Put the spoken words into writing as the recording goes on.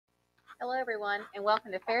Hello everyone and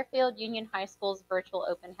welcome to Fairfield Union High School's virtual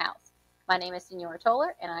open house. My name is Senora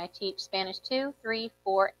Toler and I teach Spanish 2, 3,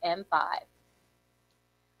 4, and 5.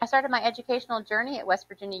 I started my educational journey at West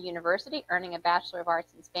Virginia University earning a Bachelor of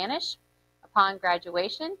Arts in Spanish. Upon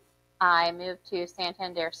graduation, I moved to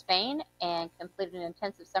Santander, Spain and completed an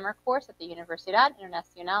intensive summer course at the Universidad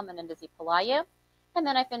Internacional Menendez y Pelayo, and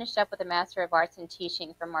then I finished up with a Master of Arts in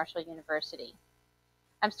Teaching from Marshall University.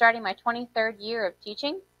 I'm starting my 23rd year of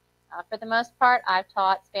teaching. For the most part, I've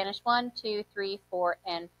taught Spanish 1, 2, 3, 4,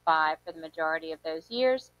 and 5 for the majority of those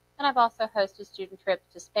years, and I've also hosted student trips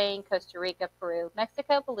to Spain, Costa Rica, Peru,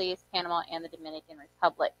 Mexico, Belize, Panama, and the Dominican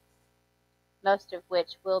Republic, most of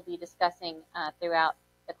which we'll be discussing throughout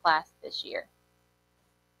the class this year.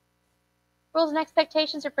 Rules and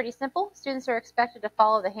expectations are pretty simple. Students are expected to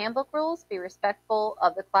follow the handbook rules, be respectful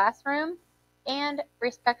of the classroom, and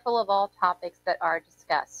respectful of all topics that are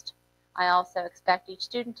discussed. I also expect each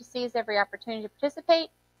student to seize every opportunity to participate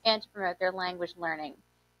and to promote their language learning.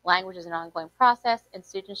 Language is an ongoing process, and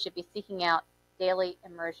students should be seeking out daily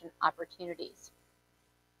immersion opportunities.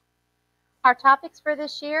 Our topics for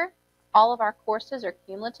this year, all of our courses are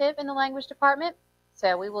cumulative in the language department,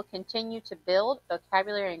 so we will continue to build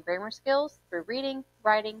vocabulary and grammar skills through reading,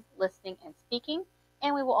 writing, listening, and speaking,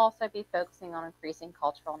 and we will also be focusing on increasing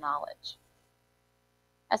cultural knowledge.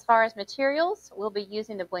 As far as materials, we'll be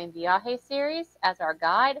using the Buen Viaje series as our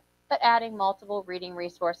guide, but adding multiple reading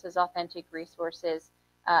resources, authentic resources,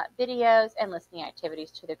 videos, and listening activities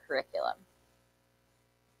to the curriculum.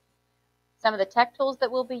 Some of the tech tools that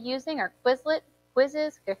we'll be using are Quizlet,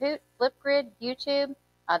 Quizzes, Kahoot, Flipgrid, YouTube,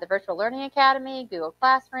 the Virtual Learning Academy, Google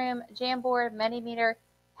Classroom, Jamboard, Mentimeter,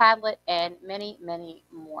 Padlet, and many, many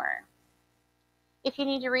more. If you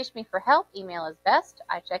need to reach me for help, email is best.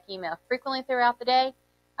 I check email frequently throughout the day.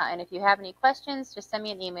 And if you have any questions, just send me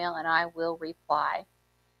an email and I will reply.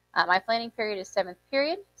 My planning period is 7th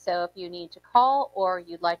period, so if you need to call or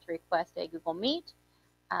you'd like to request a Google Meet,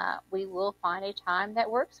 we will find a time that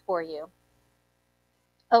works for you.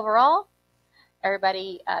 Overall,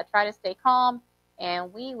 everybody try to stay calm,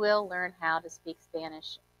 and we will learn how to speak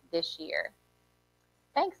Spanish this year.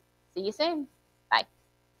 Thanks. See you soon.